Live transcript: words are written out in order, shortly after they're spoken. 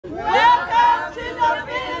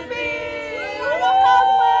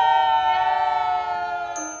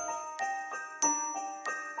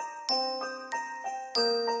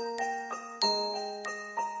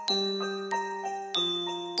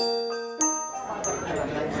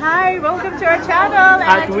Hi, welcome to our channel.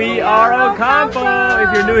 At We Are Ocampo.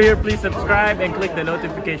 If you're new here, please subscribe and click the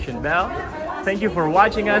notification bell. Thank you for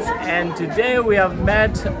watching us, and today we have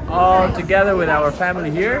met all together with our family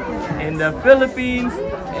here in the Philippines,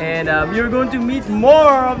 and you're going to meet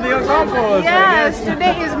more of the Ocampos. Yes,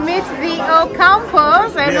 today is Meet the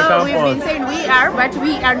Ocampos. I know we've been saying we are, but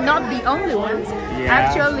we are not the only ones. Yeah.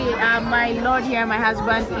 Actually, my lord here, my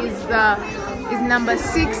husband, is number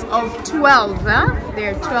 6 of 12.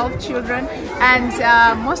 There are 12 children, and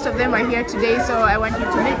most of them are here today, so I want you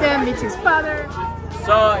to meet them, meet his father.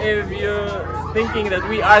 So if you're thinking that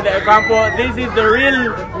we are the Ocampo, this is the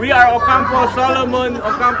real We Are Ocampo, Solomon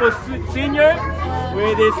Ocampo Sr.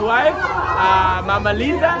 with his wife, Mama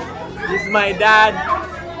Lisa. This is my dad,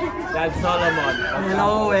 Dad Solomon.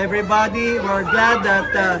 Hello everybody, we're glad that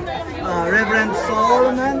Rev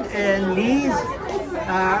Solomon and Liz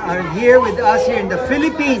are here with us here in the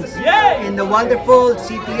Philippines. Yay! In the wonderful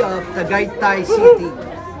city of Tagaytay City.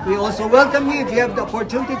 We also welcome you if you have the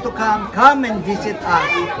opportunity to come and visit us,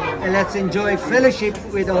 and let's enjoy fellowship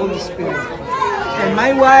with the Holy Spirit. And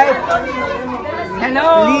my wife,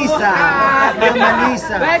 Hello, Lisa. Mama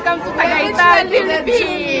Lisa. Welcome to Tagaytay,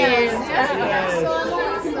 Philippines.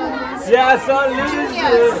 Yeah, so Liz,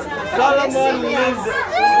 Solomon, Liz,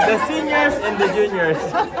 the seniors and the juniors.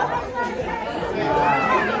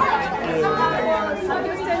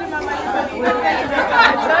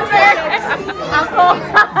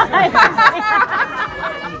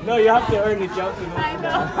 No, you have to earn it. You have to know. I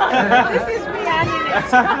know. This is me adding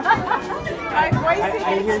it. I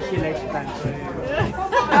hear she likes pants.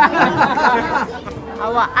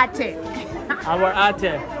 Our ate. Our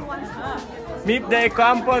ate. Meet the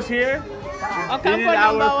Ocampos here. This is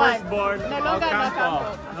our firstborn Ocampo.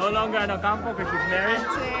 No longer an Ocampo because she's married.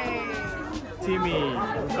 Timmy.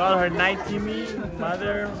 We call her Night Timmy.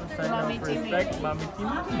 Mother, sign of respect, Mommy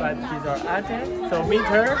Timmy. But she's our ate. So meet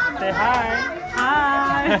her. Say hi.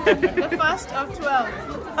 Hi. The first of 12.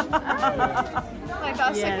 Like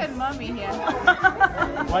our second mommy here.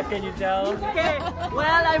 What can you tell? Okay,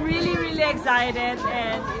 well, I'm really excited,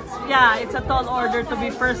 and it's a tall order to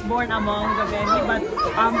be firstborn among the many, but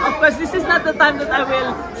of course this is not the time that I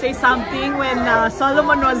will say something when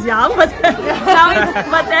Solomon was young, but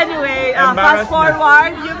but anyway, fast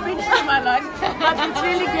forward, You preached to my Lord. but it's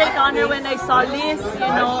really great honor when I saw Liz,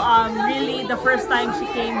 really the first time she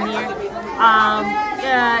came here.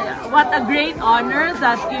 What a great honor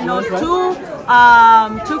that,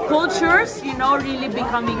 two cultures, really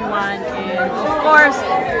becoming one. And of course,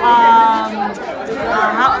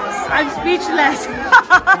 I'm speechless,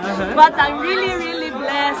 but I'm really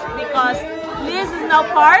blessed because Liz is now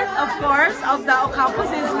part, of course, of the Ocampos,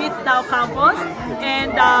 is Meet the Ocampos,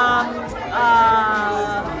 and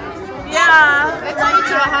Let's meet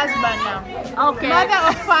your husband now. Okay. Mother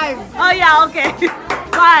of 5. Oh yeah, okay.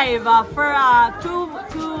 5 for two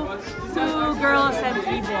girls and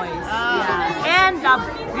 3 boys. Yeah. And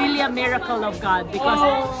really a miracle of God because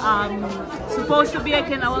supposed to be I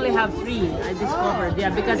can only have 3. I discovered,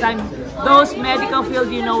 because I'm those medical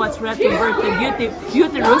field, what's retroverted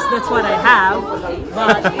uterus. That's what I have.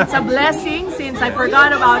 But it's a blessing since I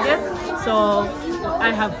forgot about it. So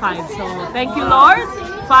I have 5. So thank you, Lord.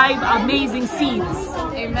 5 amazing seeds.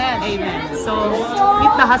 Amen. Amen. So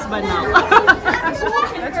meet the husband now.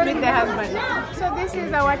 Let's meet the husband. So this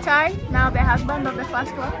is our Thai, now the husband of the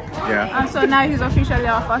first one. Yeah. And so now he's officially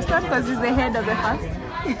our first one because he's the head of the first.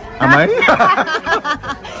 Am I?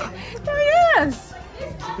 Oh yes.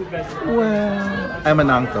 Well, I'm an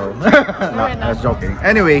uncle. No, I was joking.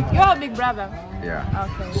 Anyway. You're a big brother. Yeah.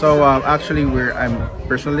 Okay. So actually,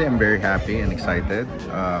 I'm very happy and excited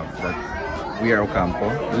that We Are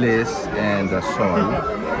Ocampo, Liz and Sol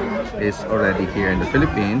is already here in the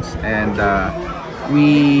Philippines, and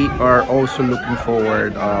we are also looking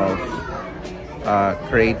forward of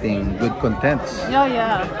creating good contents.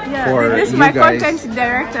 Yeah. For This is you my guys. content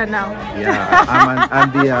director now. Yeah,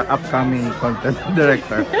 I'm the upcoming content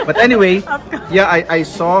director. But anyway, I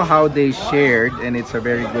saw how they shared, and it's a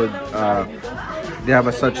very good. They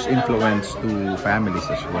have such influence to families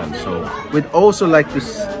as well. So we'd also like to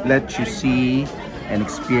let you see and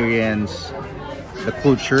experience the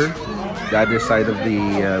culture, the other side of the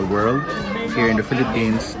world here in the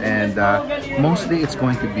Philippines, and mostly it's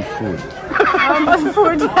going to be food.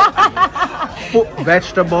 Food.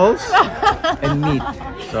 Vegetables and meat.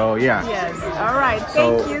 So yeah. Yes. All right.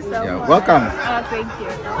 Thank you so much. Welcome. Thank you.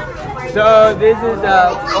 So this is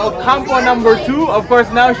Ocampo number 2. Of course,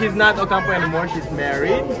 now she's not Ocampo anymore. She's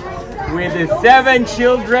married. with his 7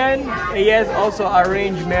 children. He has also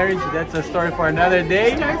arranged marriage. That's a story for another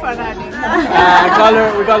day. Story for another day.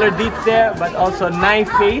 We call her Ditse, but also Nai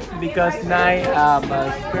Faith, because Nai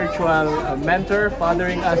a spiritual mentor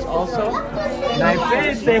fathering us also. Nai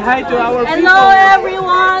Faith, say hi to our people. Hello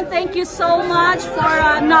everyone, thank you so much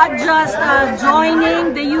for not just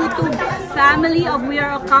joining the YouTube family of We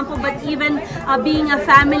Are Ocampo, but even being a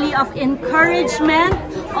family of encouragement.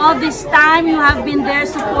 All this time you have been there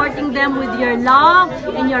supporting them with your love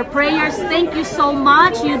and your prayers. Thank you so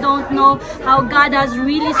much. You don't know how God has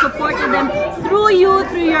really supported them through you,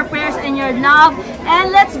 through your prayers and your love.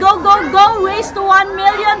 And let's go, race to 1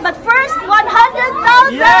 million, but first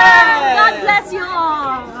 100,000. Yes! God bless you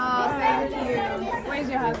all. Oh, thank you. Where's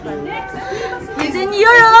your husband? He's in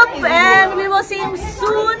Europe, and we will see him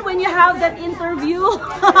soon when you have that interview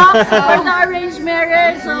for the arranged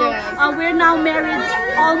marriage. So we're now married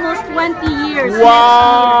almost 20 years.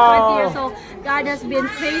 Wow! 20 years. So God has been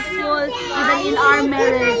faithful even in our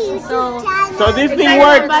marriage. So this thing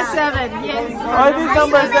works. Number 7. Yes. Oh, this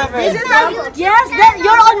number 7. this is yes,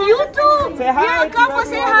 you're on YouTube. Say hi You're to couple,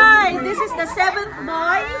 say everyone. hi. This is the 7th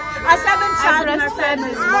boy, a 7th child in our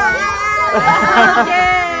family.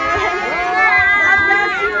 Okay.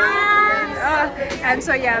 And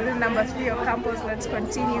so yeah, this is number 3 of Campos. Let's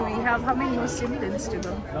continue. We have how many more siblings to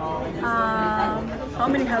go? How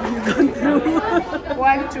many have you gone through?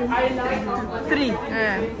 1, 2, 3,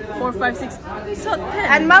 4, 5, 6. So 10.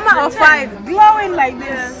 and Mama of 5, glowing like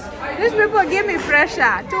this. These people give me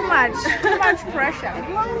pressure. Too much pressure.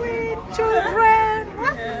 Glowing children.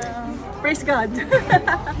 Praise God.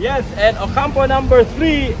 Yes, and Ocampo number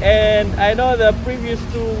 3, and I know the previous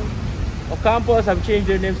 2 Ocampos have changed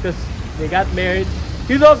their names because they got married.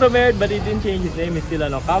 He's also married, but he didn't change his name. He's still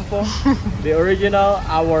an Ocampo. The original,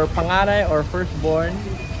 our panganay or firstborn,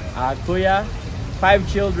 Kuya, 5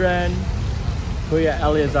 children. Kuya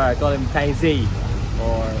Eleazar, I call him Taizay,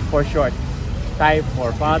 or for short, Tai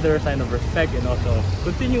for father, sign of respect, and also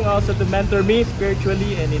continuing also to mentor me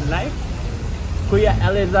spiritually and in life. Kuya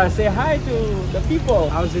Eleazar, say hi to the people.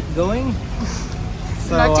 How's it going?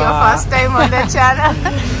 So, Not your first time on the channel.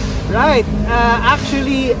 Right.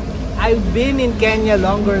 Actually, I've been in Kenya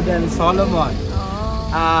longer than Solomon.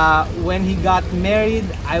 When he got married,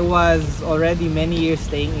 I was already many years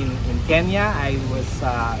staying in Kenya. I've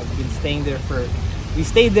been staying there we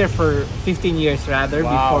stayed there for 15 years rather.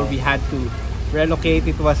 Wow. Before we had to relocate.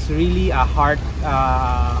 It was really a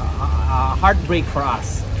heartbreak for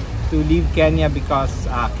us to leave Kenya because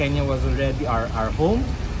Kenya was already our home.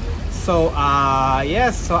 So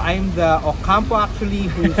yes, so I'm the Ocampo actually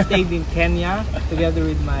who stayed in Kenya together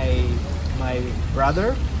with my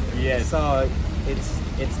brother. Yes. So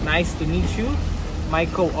it's nice to meet you, my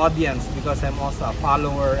co-audience, because I'm also a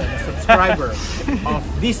follower and a subscriber of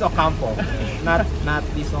this Ocampo, not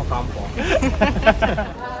this Ocampo.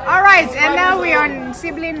 All right, and now we are on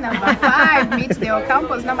sibling number 5 meets the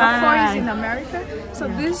Ocampos. Number 4 is in America. So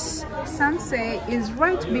this Sanse is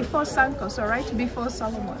right before Sanko, so right before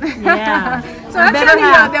Solomon. Yeah. So actually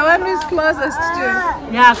you're the one who's closest to.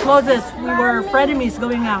 Yeah, closest. We were frenemies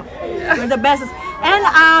going out. We're the bestest.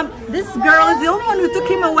 And this girl is the only one who took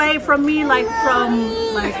him away from me, like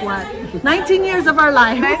what? 19 years of our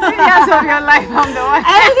life. 19 years of your life, I'm the one.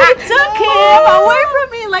 And he took him away from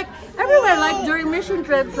me, like everywhere, like during mission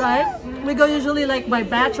trips, right? We go usually like by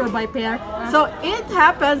batch or by pair. So it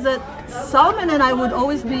happens that Solomon and I would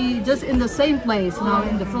always be just in the same place, you know,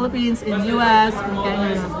 in the Philippines, in US, in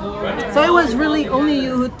Kenya. So it was really only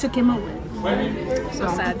you who took him away. So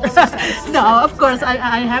sad. So sad. No, of course,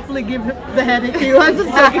 I happily give the headache to you. I'm just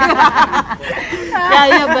joking.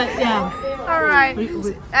 yeah. All right.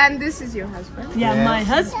 And this is your husband. Yeah, Yes. my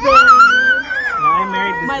husband. I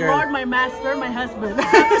married this My girl. Lord, my master, my husband.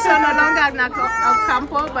 So no longer an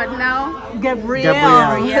Ocampo, but now Gabriel.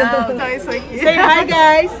 yeah. So it's okay. Say hi,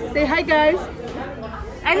 guys. Say hi, guys.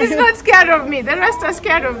 And he's not scared of me. The rest are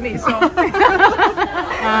scared of me. So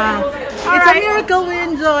It's a miracle we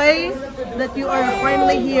enjoy that you are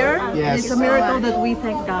finally here. Yes. It's a miracle that we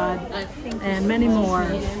thank God and many more.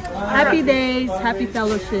 Happy days, happy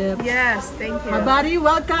fellowship. yes, thank you. Buddy,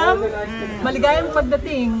 welcome. Maligayang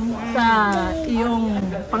pagdating sa iyong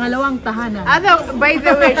pangalawang tahanan. By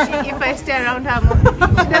the way, if I stay around her,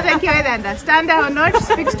 she doesn't care whether I understand her or not. She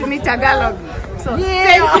speaks to me Tagalog. So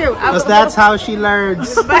thank you. Because that's how she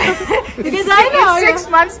learns. Because I know in 6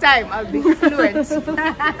 months' time I'll be fluent.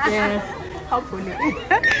 Yes. Hopefully.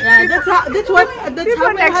 Yeah, that's how my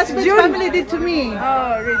next husband's June. family did to me.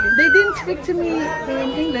 Oh really? They didn't speak to me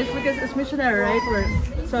in English because it's missionary, right?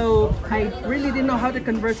 So I really didn't know how to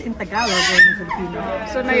converse in Tagalog or in Filipino.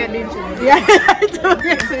 So now you're doing to Yeah,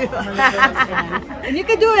 and you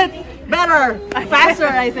can do it better, faster.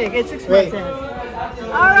 I think it's expensive.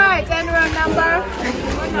 All right, and we're on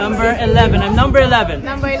Number 11. I'm number 11.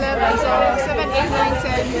 number 11. So 7, 8, 9,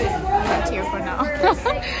 10. Not here for now.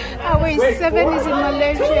 Oh wait, 7 is in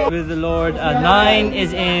Malaysia. With the Lord. 9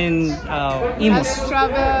 is in Imus. Has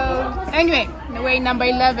traveled. Anyway, we're in number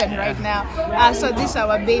 11 right now. So this is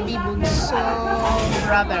our baby bunso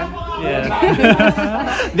brother.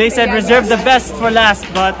 Yeah. They said reserve the best for last,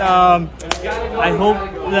 but I hope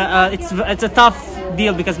that, it's a tough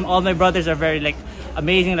deal because all my brothers are very like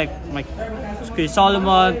amazing, like my Rev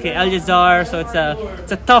Solomon, Eleazar. So it's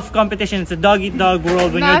a tough competition. It's a dog-eat-dog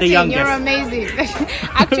world when you're the youngest. You're amazing.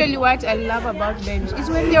 Actually, what I love about them is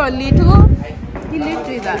when they were little, he lived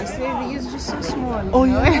with us. He was just so small. Oh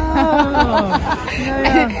yeah.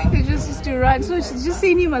 He just used to run. So she's just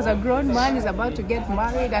seeing him as a grown man. He's about to get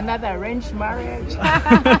married, another arranged marriage.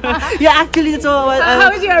 Yeah, actually, that's all. How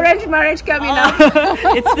is your arranged marriage coming up?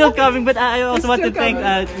 It's still coming, but I also want to thank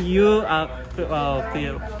you.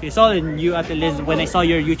 Solomon, you at Liz, when I saw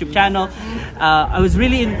your YouTube channel, I was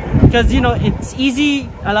really because it's easy.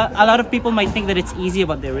 A lot of people might think that it's easy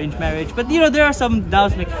about the arranged marriage, but there are some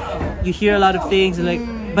doubts. Like you hear a lot of things,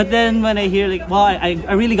 but then when I hear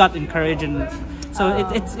I really got encouraged, and so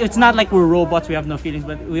it's not like we're robots. We have no feelings,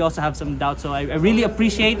 but we also have some doubts. So I really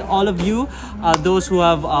appreciate all of you, those who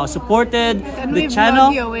have supported the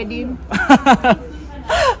channel. Your wedding?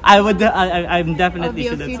 I'm definitely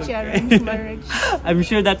sure that's future okay. marriage. I'm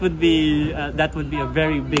sure that would be a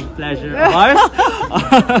very big pleasure of ours.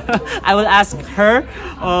 I will ask her,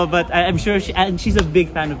 but I'm sure she's a big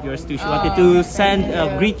fan of yours too. She wanted to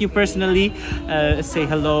greet you personally, say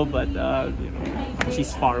hello, but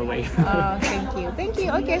she's far away. Thank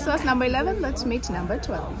you. Okay, so that's number 11. Let's meet number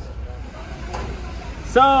 12.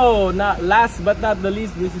 So, last but not the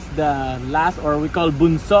least, this is the last, or we call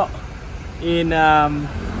bunso in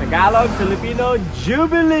Tagalog, Filipino,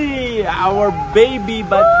 Jubilee, our baby,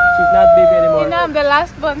 but she's not baby anymore. I'm the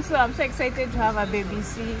last one, so I'm so excited to have a baby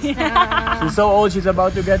sister. She's so old, she's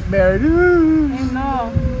about to get married. I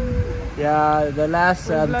know. Yeah, the last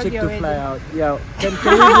chick to fly out. Yeah, can we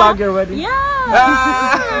vlog your wedding? Yeah.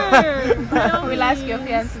 We'll ask your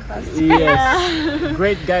fiancé first. Yes.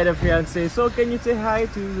 Great guy, the fiancé. So can you say hi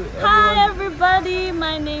to everyone? Hi everybody,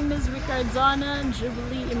 my name is Ricardona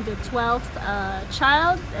Jubilee. I'm the 12th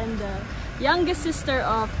child and the youngest sister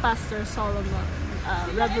of Pastor Solomon,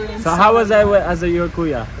 Reverend So Solomon. how was I as your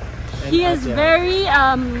kuya? He is very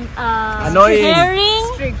annoying, caring.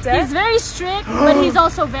 Strict, He's very strict, but he's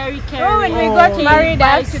also very caring. When we got He married,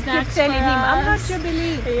 I buys keep snacks telling for him, I'm not us.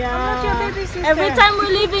 Jubilee. Yeah. I'm not your baby sister. Every time we're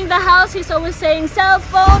leaving the house, he's always saying cell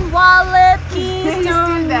phone, wallet, keys He to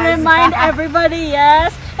still does. remind everybody.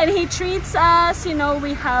 Yes, and he treats us.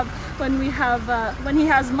 When he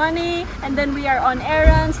has money, and then we are on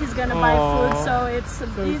errands, he's gonna buy food. So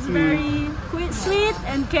he's very sweet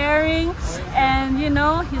and caring, and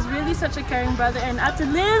he's really such a caring brother. And Ate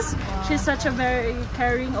Liz, she's such a very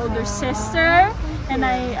caring older sister, and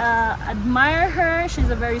I admire her. She's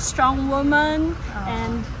a very strong woman,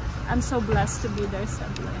 and I'm so blessed to be their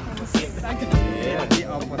siblings. Yeah, the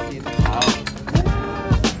opposite.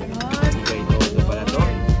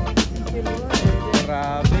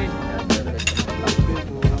 Grabe.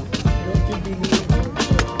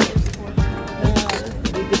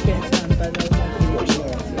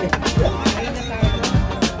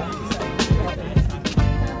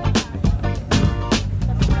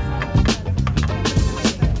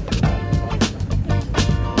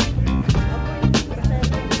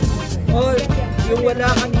 Oh, yung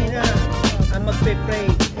wala kanina, ang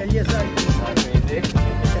magpe-pray. Eleazar.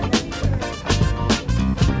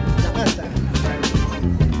 Lakas ah.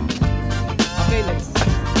 Okay, let's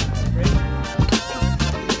pray.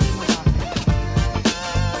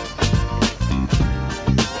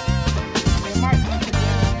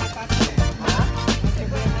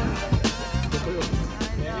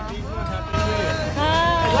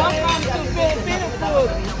 Welcome to Filipino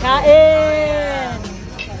food. Kain!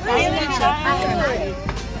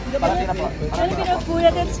 Filipino food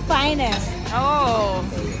at its finest. Oh.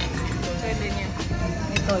 Pwede niya.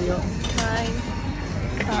 Toyo. Fine.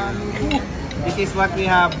 This is what we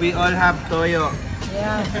have. We all have toyo.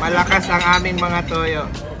 Yeah. Malakas ang aming mga toyo.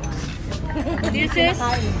 This is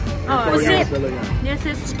pusit. This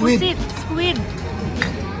is pusit. Squid.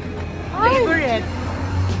 Favorite.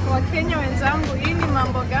 Wakenya wenzangu, hii ni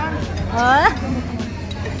mambo gani?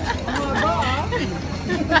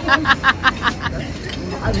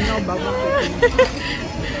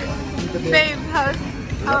 Babe,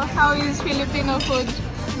 How is Filipino food?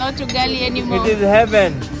 Not ugali anymore. It is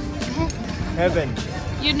heaven. Heaven.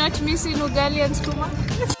 You're not missing ugali and skuma?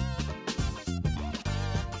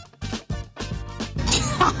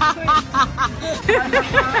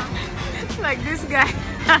 Like this guy.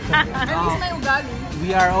 I miss my ugali.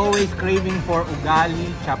 We are always craving for ugali,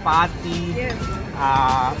 chapati. Yes.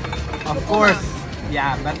 Of course,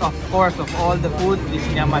 yeah, but of course, of all the food is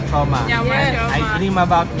nyama choma. Yes. I dream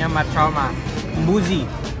about nyama choma. Mbuzi.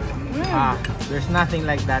 There's nothing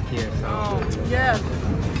like that here. So. Oh, yeah.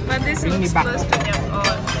 But this Bring me looks back. close to them. Oh,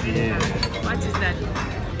 Yeah. what is that?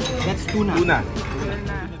 That's tuna. Tuna.